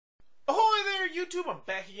YouTube, I'm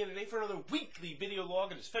back again today for another weekly video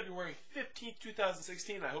log. It is February 15th,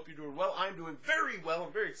 2016. I hope you're doing well. I'm doing very well.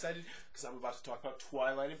 I'm very excited because I'm about to talk about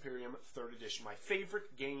Twilight Imperium 3rd Edition, my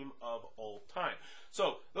favorite game of all time.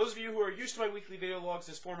 So, those of you who are used to my weekly video logs,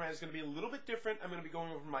 this format is going to be a little bit different. I'm going to be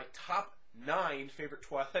going over my top 9 favorite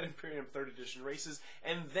Twilight Imperium 3rd Edition races,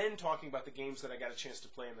 and then talking about the games that I got a chance to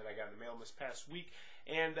play and that I got in the mail this past week.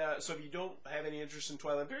 And so if you don't have any interest in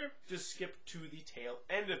Twilight Imperium, just skip to the tail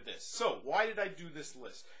end of this. So, why did I do this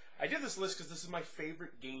list? I did this list because this is my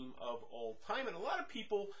favorite game of all time, and a lot of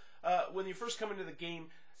people, when you first come into the game,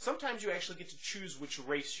 sometimes you actually get to choose which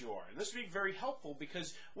race you are. And this would be very helpful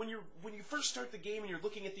because when you first start the game and you're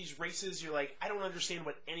looking at these races, you're like, I don't understand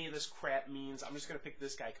what any of this crap means. I'm just going to pick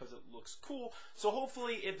this guy because it looks cool. So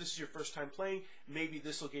hopefully, if this is your first time playing, maybe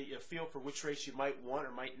this will get you a feel for which race you might want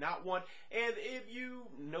or might not want. And if you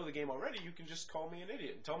know the game already, you can just call me an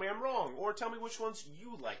idiot and tell me I'm wrong, or tell me which ones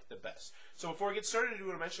you like the best. So before I get started, I do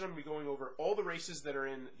want to mention I'm going to be going over all the races that are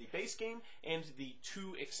in the base game and the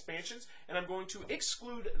 2 expansions, and I'm going to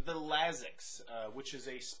exclude the Lazics, which is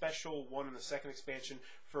a special one in the 2nd expansion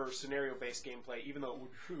for scenario-based gameplay, even though it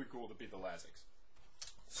would be really cool to be the Lazics.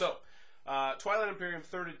 So, Twilight Imperium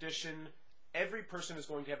 3rd Edition, every person is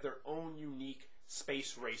going to have their own unique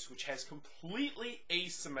space race, which has completely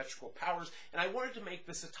asymmetrical powers, and I wanted to make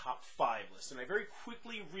this a top 5 list, and I very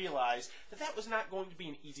quickly realized that that was not going to be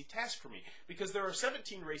an easy task for me, because there are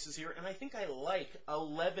 17 races here, and I think I like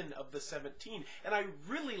 11 of the 17, and I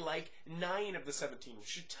really like 9 of the 17, which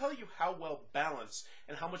should tell you how well balanced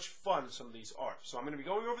and how much fun some of these are. So I'm going to be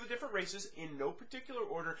going over the different races in no particular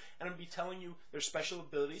order, and I'm going to be telling you their special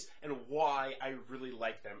abilities and why I really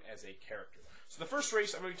like them as a character. So the first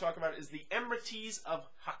race I'm going to be talking about is the Emerites of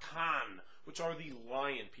Hakan, which are the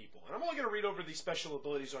lion people. And I'm only going to read over the special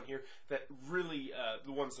abilities on here that really,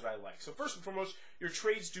 the ones that I like. So first and foremost, your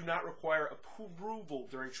trades do not require approval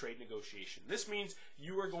during trade negotiation. This means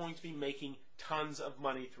you are going to be making tons of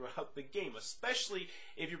money throughout the game, especially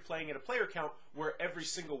if you're playing at a player count where every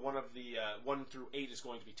single one of the 1 through 8 is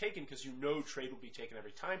going to be taken, because you know trade will be taken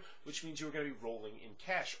every time, which means you're going to be rolling in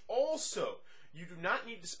cash. Also, you do not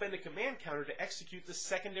need to spend a command counter to execute the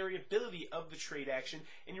secondary ability of the trade action,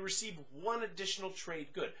 and you receive 1 additional trade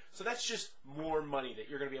good. So that's just more money that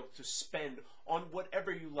you're going to be able to spend on whatever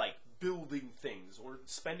you like, building things or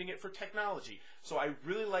spending it for technology. So I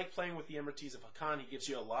really like playing with the Emerites of Hakan. He gives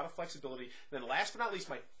you a lot of flexibility. Then last but not least,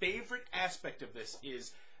 my favorite aspect of this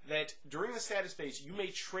is that during the status phase, you may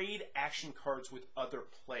trade action cards with other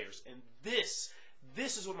players, and this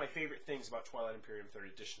is one of my favorite things about Twilight Imperium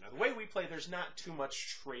 3rd Edition. Now, the way we play, there's not too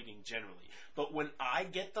much trading generally. But when I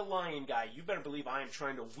get the lion guy, you better believe I am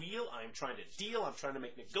trying to wheel, I am trying to deal, I'm trying to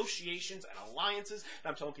make negotiations and alliances, and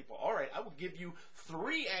I'm telling people, all right, I will give you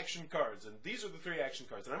 3 action cards, and these are the 3 action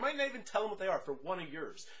cards. And I might not even tell them what they are for one of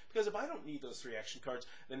yours. Because if I don't need those 3 action cards,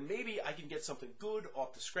 then maybe I can get something good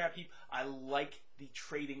off the scrap heap. I like the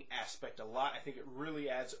trading aspect a lot. I think it really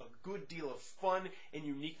adds a good deal of fun and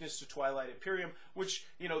uniqueness to Twilight Imperium, which,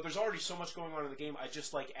 you know, there's already so much going on in the game. I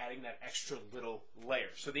just like adding that extra little layer.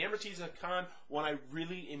 So the Emerites of Khan, one I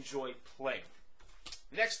really enjoy playing.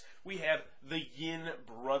 Next, we have the Yin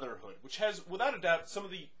Brotherhood, which has, without a doubt, some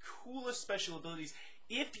of the coolest special abilities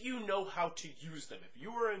if you know how to use them. If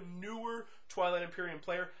you are a newer Twilight Imperium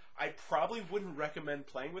player, I probably wouldn't recommend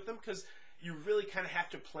playing with them because you really kind of have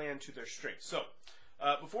to plan to their strengths. So,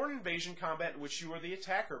 before an invasion combat in which you are the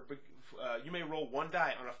attacker, you may roll 1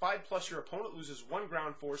 die. On a 5+, your opponent loses 1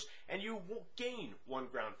 ground force, and you will gain 1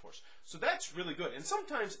 ground force. So that's really good. And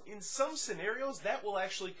sometimes, in some scenarios, that will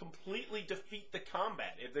actually completely defeat the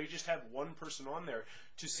combat if they just have 1 person on there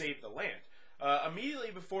to save the land.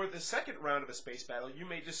 Immediately before the 2nd round of a space battle, you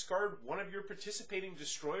may discard 1 of your participating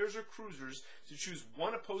destroyers or cruisers to choose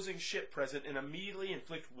 1 opposing ship present and immediately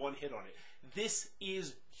inflict 1 hit on it. This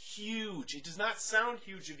is huge. It does not sound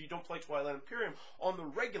huge if you don't play Twilight Imperium on the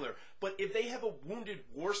regular, but if they have a wounded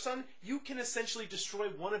war son, you can essentially destroy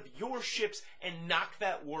 1 of your ships and knock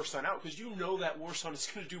that war son out, because you know that war son is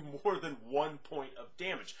going to do more than 1 point of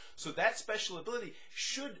damage. So that special ability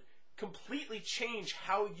should completely change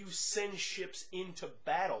how you send ships into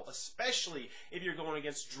battle, especially if you're going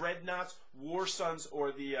against dreadnoughts, war sons,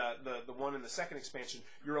 or the one in the 2nd expansion,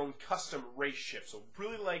 your own custom race ship. So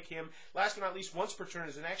really like him. Last but not least, once per turn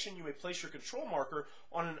as an action, you may place your control marker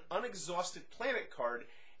on an unexhausted planet card,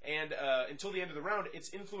 and until the end of the round, its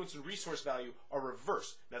influence and resource value are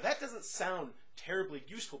reversed. Now that doesn't sound terribly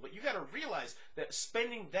useful, but you got to realize that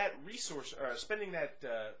spending that resource, or spending that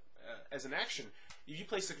as an action, if you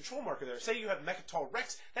place the control marker there, say you have Mechatol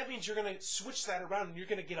Rex, that means you're going to switch that around and you're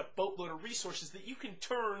going to get a boatload of resources that you can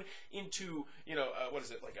turn into, what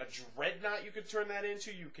is it, like a Dreadnought you could turn that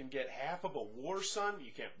into. You can get half of a War Sun.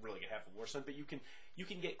 You can't really get half a War Sun, but you can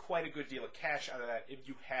get quite a good deal of cash out of that if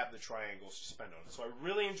you have the triangles to spend on it. So I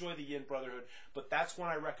really enjoy the Yin Brotherhood, but that's one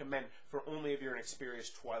I recommend for only if you're an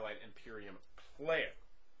experienced Twilight Imperium player.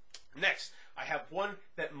 Next, I have one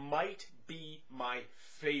that might be my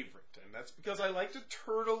favorite, and that's because I like to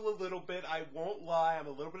turtle a little bit. I won't lie, I'm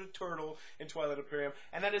a little bit of turtle in Twilight Imperium,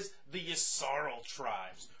 and that is the Yssaril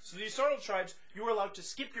tribes. So the Yssaril tribes, you are allowed to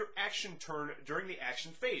skip your action turn during the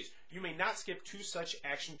action phase. You may not skip 2 such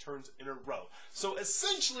action turns in a row. So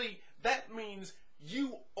essentially, that means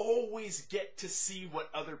you always get to see what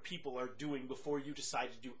other people are doing before you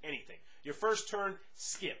decide to do anything. Your first turn,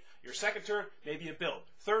 skip. Your second turn, maybe you build.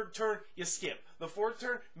 Third turn, you skip. The fourth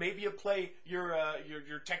turn, maybe you play your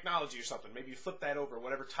technology or something. Maybe you flip that over,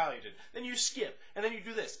 whatever tile you did. Then you skip, and then you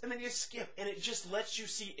do this, and then you skip. And it just lets you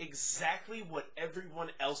see exactly what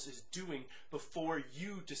everyone else is doing before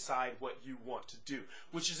you decide what you want to do,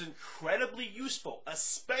 which is incredibly useful,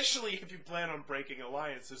 especially if you plan on breaking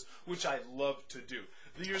alliances, which I love to do.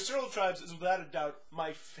 The Yssaril tribes is without a doubt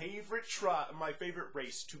my favorite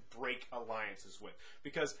race to break alliances with,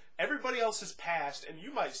 because everybody else has passed, and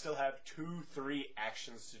you might still have 2-3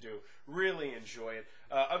 actions to do. Really enjoy it.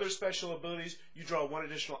 Other special abilities, you draw 1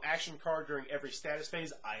 additional action card during every status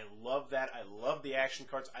phase. I love that. I love the action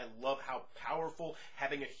cards. I love how powerful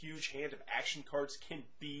having a huge hand of action cards can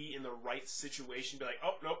be in the right situation. Be like,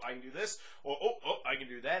 oh, no, I can do this, or oh, I can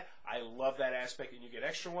do that. I love that aspect, and you get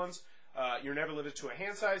extra ones. You're never limited to a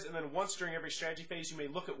hand size, and then once during every strategy phase, you may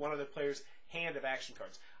look at one other player's hand of action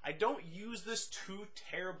cards. I don't use this too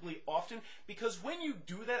terribly often, because when you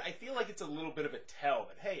do that, I feel like it's a little bit of a tell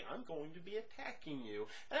that, hey, I'm going to be attacking you,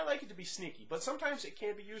 and I like it to be sneaky, but sometimes it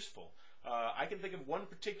can be useful. I can think of one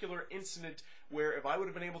particular incident where if I would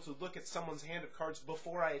have been able to look at someone's hand of cards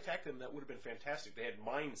before I attacked them, that would have been fantastic. They had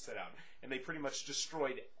mines set out, and they pretty much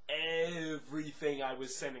destroyed everything I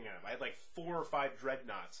was sending at them. I had like 4 or 5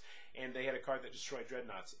 Dreadnoughts, and they had a card that destroyed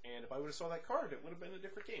Dreadnoughts, and if I would have saw that card, it would have been a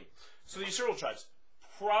different game. So the Yssaril tribes,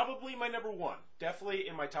 probably my number 1. Definitely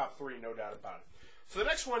in my top 3, no doubt about it. So the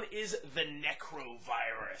next one is the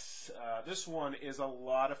Necrovirus. This one is a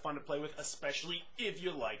lot of fun to play with, especially if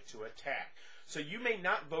you like to attack. So you may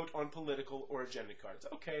not vote on political or agenda cards.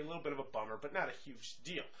 Okay, a little bit of a bummer, but not a huge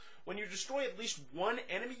deal. When you destroy at least 1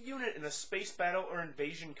 enemy unit in a space battle or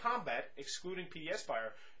invasion combat, excluding PDS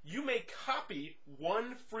fire, you may copy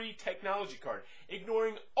 1 free technology card,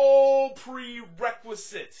 ignoring all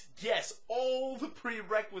prerequisites. Yes, all the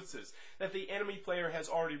prerequisites that the enemy player has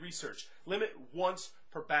already researched. Limit once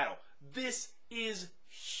per battle. This is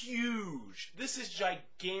huge. This is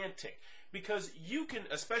gigantic. Because you can,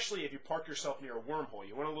 especially if you park yourself near a wormhole,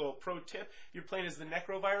 you want a little pro tip, you're playing as the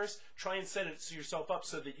Necrovirus, try and set it yourself up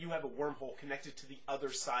so that you have a wormhole connected to the other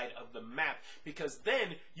side of the map, because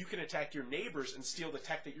then you can attack your neighbors and steal the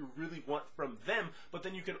tech that you really want from them, but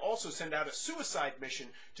then you can also send out a suicide mission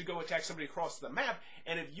to go attack somebody across the map,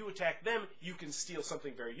 and if you attack them, you can steal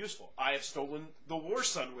something very useful. I have stolen the War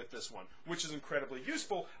Sun with this one, which is incredibly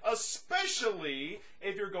useful, especially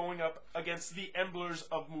if you're going up against the Emblers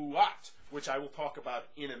of Muat, which I will talk about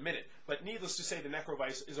in a minute. But needless to say, the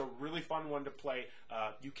Necrovice is a really fun one to play.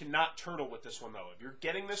 You cannot turtle with this one, though. If you're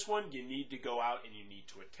getting this one, you need to go out and you need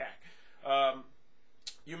to attack.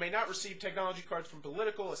 You may not receive technology cards from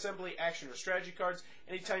political, assembly, action, or strategy cards.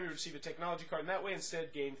 Anytime you receive a technology card in that way,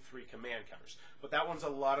 instead gain 3 command counters. But that one's a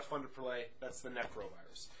lot of fun to play. That's the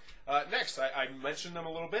Necrovirus. Next, I mentioned them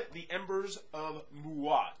a little bit, the Embers of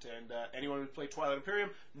Muat. And anyone who played Twilight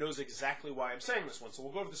Imperium knows exactly why I'm saying this one. So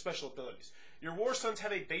we'll go over the special abilities. Your War Suns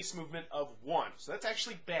have a base movement of 1, so that's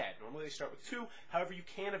actually bad. Normally they start with 2, however you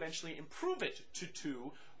can eventually improve it to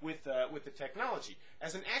 2 with the technology.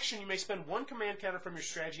 As an action, you may spend 1 command counter from your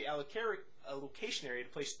strategy allocation area to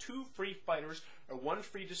place 2 free fighters or 1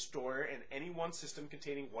 free destroyer in any one system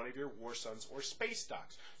containing one of your War Suns or space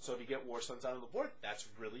docks. So if you get War Suns out on the board, that's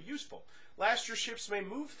really useful. Last, your ships may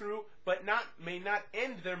move through, but may not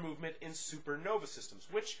end their movement in supernova systems,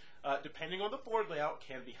 which, depending on the board layout,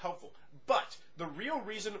 can be helpful. But the real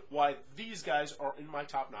reason why these guys are in my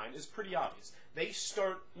top 9 is pretty obvious. They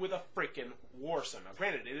start with a freaking War Sun. Now,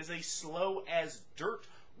 granted, it is a slow as dirt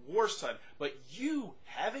War Sun, but you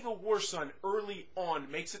having a War Sun early on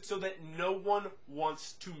makes it so that no one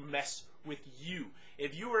wants to mess with you.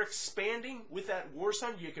 If you are expanding with that War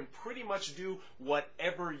Sun, you can pretty much do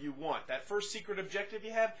whatever you want. That first secret objective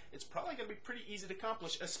you have, it's probably going to be pretty easy to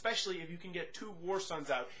accomplish, especially if you can get 2 War Suns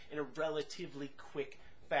out in a relatively quick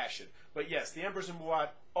fashion. But yes, the Emperors and Muad,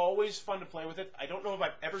 always fun to play with it. I don't know if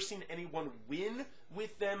I've ever seen anyone win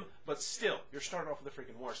with them, but still, you're starting off with a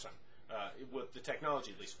freaking war sun. With the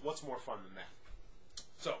technology, at least. What's more fun than that?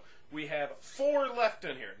 So, we have 4 left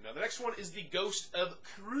in here. Now, the next one is the Ghost of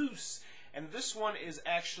Cruz. And this one is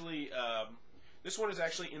actually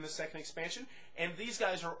in the second expansion, and these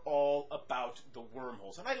guys are all about the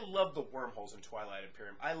wormholes. And I love the wormholes in Twilight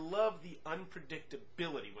Imperium. I love the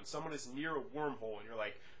unpredictability when someone is near a wormhole and you're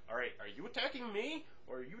like, all right, are you attacking me?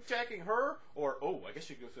 Or are you attacking her? Or, oh, I guess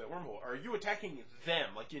you could go through that wormhole. Are you attacking them?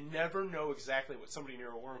 Like, you never know exactly what somebody near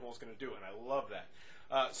a wormhole is going to do, and I love that.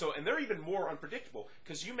 And they're even more unpredictable,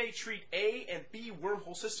 because you may treat A and B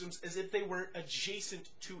wormhole systems as if they were adjacent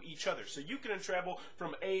to each other. So you can travel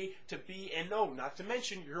from A to B, and no, not to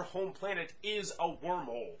mention, your home planet is a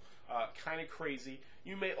wormhole. Kind of crazy.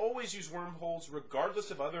 You may always use wormholes regardless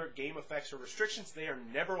of other game effects or restrictions. They are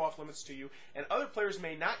never off limits to you, and other players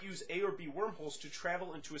may not use A or B wormholes to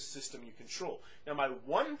travel into a system you control. Now, my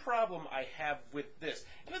one problem I have with this,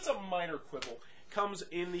 and it's a minor quibble, comes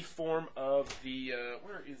in the form of the,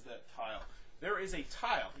 where is that tile? There is a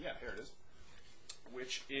tile, yeah, here it is,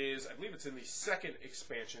 which is, I believe it's in the second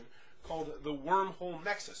expansion, called the Wormhole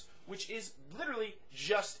Nexus, which is literally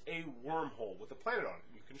just a wormhole with a planet on it.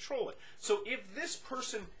 You control it. So if this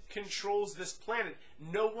person controls this planet,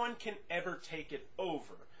 no one can ever take it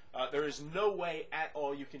over. There is no way at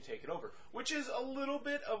all you can take it over, which is a little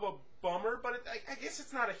bit of a bummer, but I guess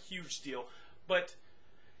it's not a huge deal. But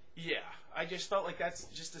yeah, I just felt like that's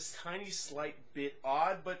just a tiny slight bit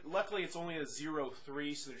odd, but luckily it's only a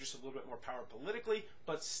 0-3, so they're just a little bit more power politically,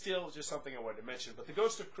 but still just something I wanted to mention. But the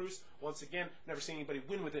Ghost of Cruz, once again, never seen anybody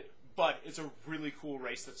win with it, but it's a really cool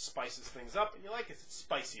race that spices things up, and you like it. It's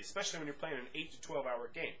spicy, especially when you're playing an 8 to 12 hour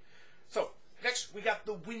game. So, next we got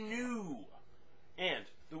the Winu. And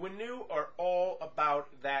the Winu are all about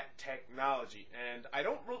that technology, and I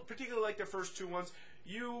don't particularly like their first 2 ones.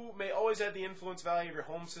 You may always add the influence value of your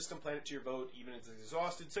home system planet to your vote, even if it's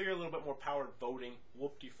exhausted, so you're a little bit more powered voting.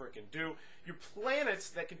 Whoop-de-frickin-do. Your planets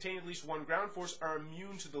that contain at least 1 ground force are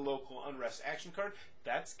immune to the local unrest action card.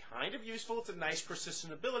 That's kind of useful. It's a nice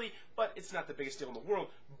persistent ability, but it's not the biggest deal in the world.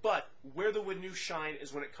 But where the Winu shine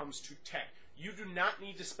is when it comes to tech. You do not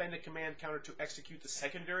need to spend a command counter to execute the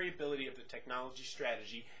secondary ability of the technology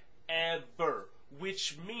strategy ever.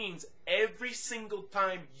 Which means every single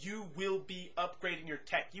time you will be upgrading your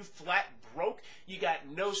tech. You flat broke, you got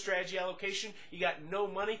no strategy allocation, you got no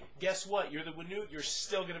money, guess what? You're the Winu, you're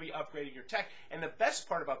still going to be upgrading your tech. And the best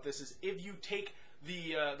part about this is if you take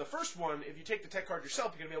the first one, if you take the tech card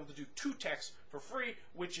yourself, you're going to be able to do 2 techs for free,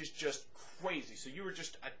 which is just crazy. So you were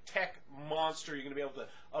just a tech monster. You're going to be able to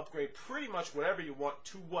upgrade pretty much whatever you want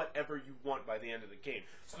to whatever you want by the end of the game.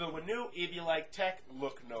 So the Winu, if you like tech,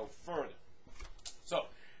 look no further. So,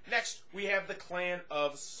 next we have the Clan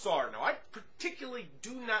of Sar. Now, I particularly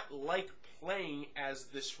do not like playing as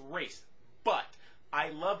this race, but I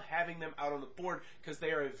love having them out on the board because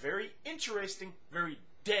they are a very interesting, very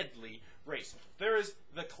deadly race. There is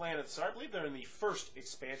the Clan of Sar. I believe they're in the first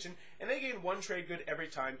expansion, and they gain 1 trade good every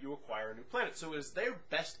time you acquire a new planet. So it is their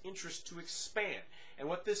best interest to expand. And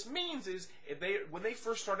what this means is, when they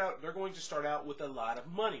first start out, they're going to start out with a lot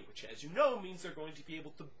of money, which, as you know, means they're going to be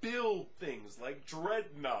able to build things like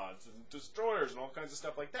dreadnoughts and destroyers and all kinds of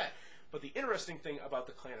stuff like that. But the interesting thing about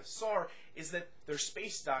the Clan of Sar is that their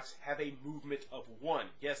space docks have a movement of 1.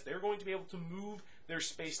 Yes, they're going to be able to move their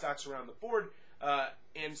space docks around the board,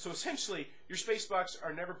 and so essentially, your space docks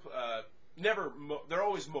are they're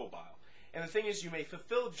always mobile. And the thing is, you may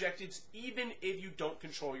fulfill objectives even if you don't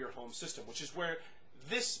control your home system, which is where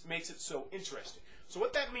this makes it so interesting. So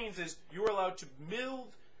what that means is you're allowed to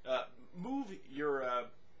move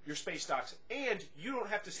your space docks, and you don't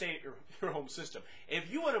have to stay at your home system.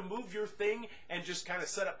 If you want to move your thing and just kind of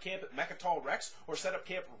set up camp at Mechatol Rex or set up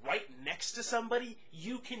camp right next to somebody,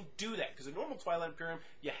 you can do that. Because in normal Twilight Imperium,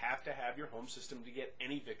 you have to have your home system to get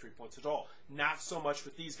any victory points at all. Not so much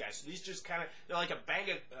with these guys. So these just kind of, they're like a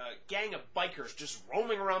gang of bikers just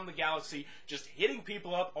roaming around the galaxy, just hitting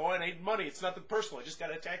people up. Oh, I need money. It's nothing personal. I just got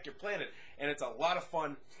to attack your planet. And it's a lot of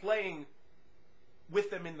fun playing with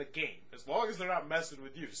them in the game, as long as they're not messing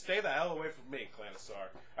with you. Stay the hell away from me, Clan of Sar.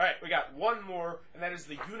 Alright, we got one more, and that is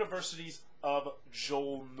the Universities of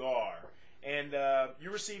Jolnar. And you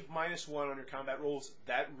receive -1 on your combat rolls.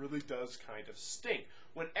 That really does kind of stink.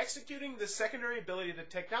 When executing the secondary ability of the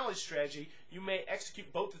technology strategy, you may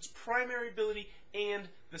execute both its primary ability and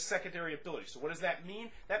the secondary ability. So what does that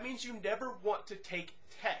mean? That means you never want to take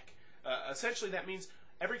tech. Essentially, that means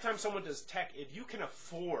every time someone does tech, if you can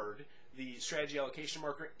afford the strategy allocation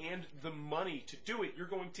marker and the money to do it, you're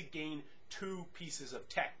going to gain 2 pieces of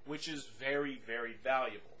tech, which is very, very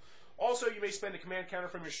valuable. Also, you may spend a command counter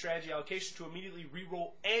from your strategy allocation to immediately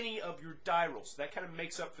re-roll any of your die rolls. So that kind of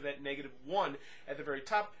makes up for that -1 at the very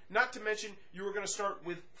top. Not to mention, you are going to start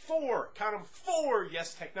with 4, count them, 4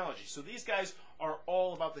 yes technology. So these guys are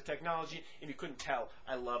all about the technology. If you couldn't tell,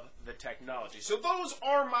 I love the technology. So those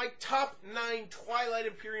are my top 9 Twilight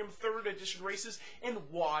Imperium 3rd Edition races and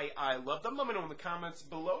why I love them. Let me know in the comments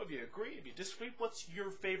below if you agree, if you disagree. What's your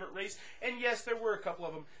favorite race? And yes, there were a couple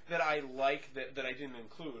of them that I like that I didn't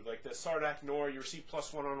include, like the Sardak Nor, you receive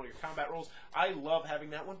 +1 on all your combat rolls. I love having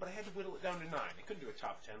that one, but I had to whittle it down to 9. I couldn't do a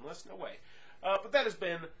top 10 list, no way. But that has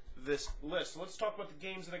been this list. So let's talk about the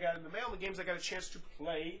games that I got in the mail and the games I got a chance to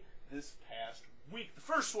play this past week. The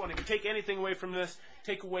first one, if you take anything away from this,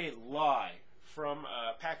 take away Lie from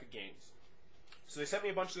Pack of Games. So they sent me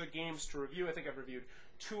a bunch of their games to review. I think I've reviewed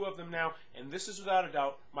 2 of them now, and this is without a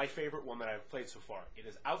doubt my favorite one that I've played so far. It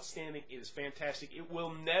is outstanding. It is fantastic. It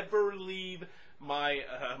will never leave my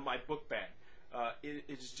my book bag.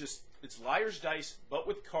 It's Liar's Dice, but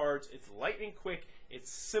with cards. It's lightning quick. It's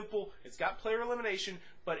simple. It's got player elimination,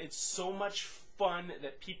 but it's so much fun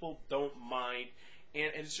that people don't mind.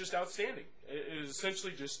 And it's just outstanding. It is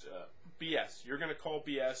essentially just BS. You're going to call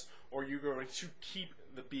BS, or you're going to keep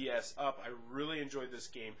the BS up. I really enjoyed this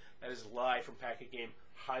game. That is Lie from Pack a Game.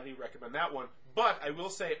 Highly recommend that one. But I will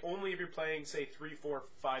say, only if you're playing, say, 3, 4,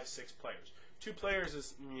 5, 6 players. 2 players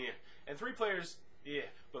is meh. And 3 players, yeah.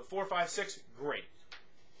 But 4, 5, 6, great.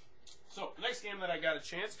 So, the next game that I got a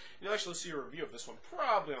chance, you'll actually see a review of this one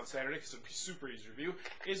probably on Saturday because it'll be a super easy review,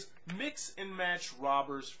 is Mix and Match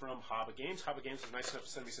Robbers from Haba Games. Haba Games was nice enough to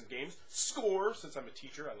send me some games. Score, since I'm a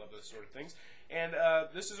teacher, I love those sort of things. And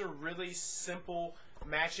this is a really simple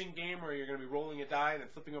matching game where you're going to be rolling a die and then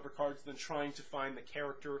flipping over cards and then trying to find the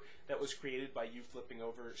character that was created by you flipping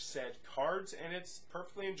over said cards. And it's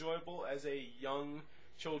perfectly enjoyable as a young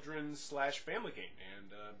children's/family game.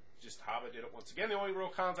 And just Haba did it once again. The only real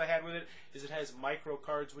cons I had with it is it has micro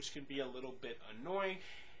cards, which can be a little bit annoying.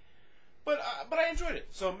 But I enjoyed it.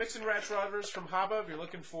 So Mix and Match Robbers from Haba. If you're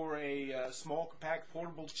looking for a small, compact,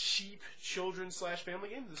 portable, cheap children/family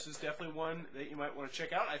game, this is definitely one that you might want to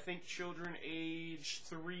check out. I think children age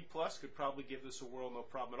 3+ could probably give this a whirl, no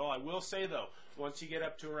problem at all. I will say though, once you get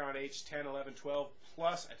up to around age 10, 11, 12+,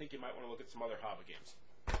 I think you might want to look at some other Haba games.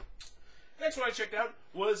 Next one I checked out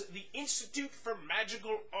was the Institute for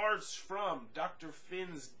Magical Arts from Dr.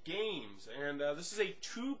 Finn's Games. And this is a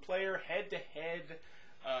 2-player head-to-head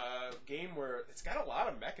game where it's got a lot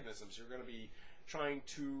of mechanisms. You're going to be trying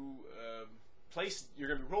to you're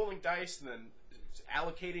going to be rolling dice and then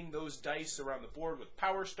allocating those dice around the board with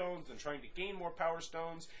power stones and trying to gain more power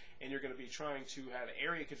stones. And you're going to be trying to have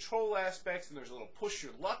area control aspects, and there's a little push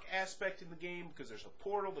your luck aspect in the game because there's a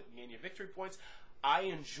portal that can gain you victory points. I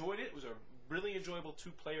enjoyed it. It was a really enjoyable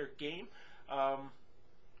 2-player game.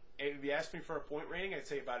 If you asked me for a point rating, I'd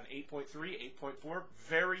say about an 8.3, 8.4.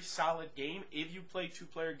 Very solid game. If you play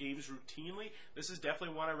 2-player games routinely, this is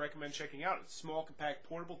definitely one I recommend checking out. It's small, compact,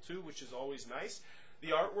 portable too, which is always nice. The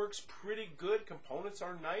artwork's pretty good. Components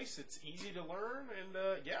are nice. It's easy to learn,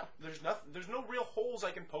 and yeah, there's no real holes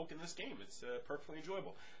I can poke in this game. It's perfectly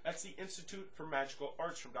enjoyable. That's the Institute for Magical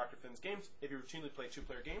Arts from Dr. Finn's Games. If you routinely play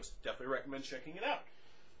 2-player games, definitely recommend checking it out.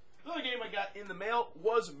 Another game I got in the mail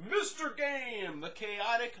was Mr. Game, the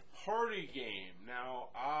Chaotic Party Game. Now,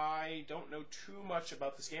 I don't know too much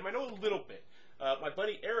about this game. I know a little bit. My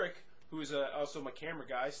buddy Eric, who is also my camera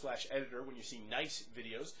guy / editor when you see nice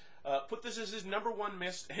videos, put this as his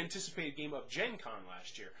 #1 anticipated game of Gen Con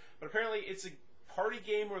last year. But apparently it's a party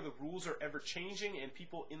game where the rules are ever changing and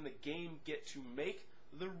people in the game get to make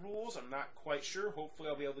the rules. I'm not quite sure. Hopefully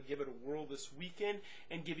I'll be able to give it a whirl this weekend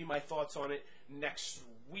and give you my thoughts on it next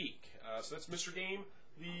week. So that's Mr. Game,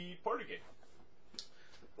 the party game.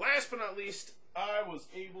 Last but not least, I was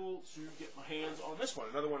able to get my hands on this one.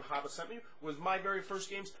 Another one Haba sent me was my very first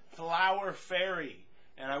game's Flower Fairy.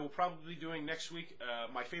 And I will probably be doing next week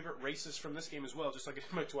my favorite races from this game as well, just like I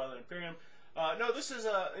did my Twilight Imperium. No, this is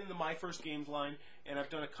in the My First Games line, and I've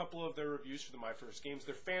done a couple of their reviews for the My First Games.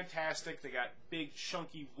 They're fantastic. They got big,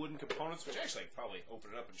 chunky wooden components, which actually I can probably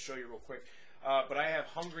open it up and show you real quick. But I have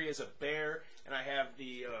Hungry as a Bear, and I have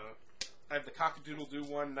the Cock-a-Doodle-Doo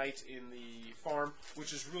one, Night in the Farm,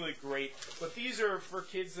 which is really great. But these are for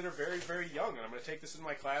kids that are very, very young, and I'm going to take this in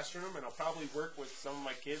my classroom, and I'll probably work with some of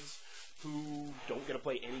my kids who don't get to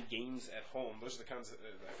play any games at home. Those are the kinds that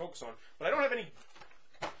I focus on. But I don't have any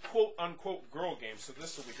quote-unquote girl games, so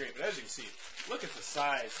this will be great. But as you can see, look at the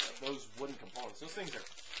size of those wooden components. Those things are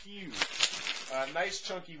huge. Nice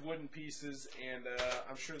chunky wooden pieces, and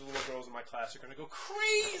I'm sure the little girls in my class are going to go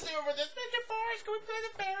crazy over this. Mr. Forrest, can we play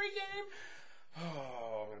the fairy game?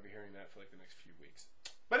 Oh, I'm going to be hearing that for like the next few weeks.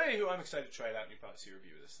 But anywho, I'm excited to try it out, and you'll probably see a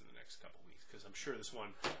review of this in the next couple weeks, because I'm sure this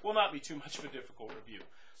one will not be too much of a difficult review.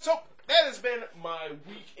 So, that has been my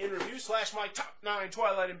week in review / my top 9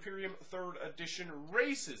 Twilight Imperium 3rd Edition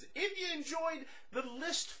races. If you enjoyed the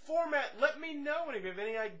list format, let me know. And if you have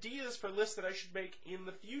any ideas for lists that I should make in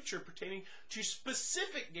the future pertaining to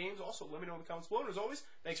specific games, also let me know in the comments below. And as always,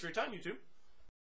 thanks for your time, YouTube.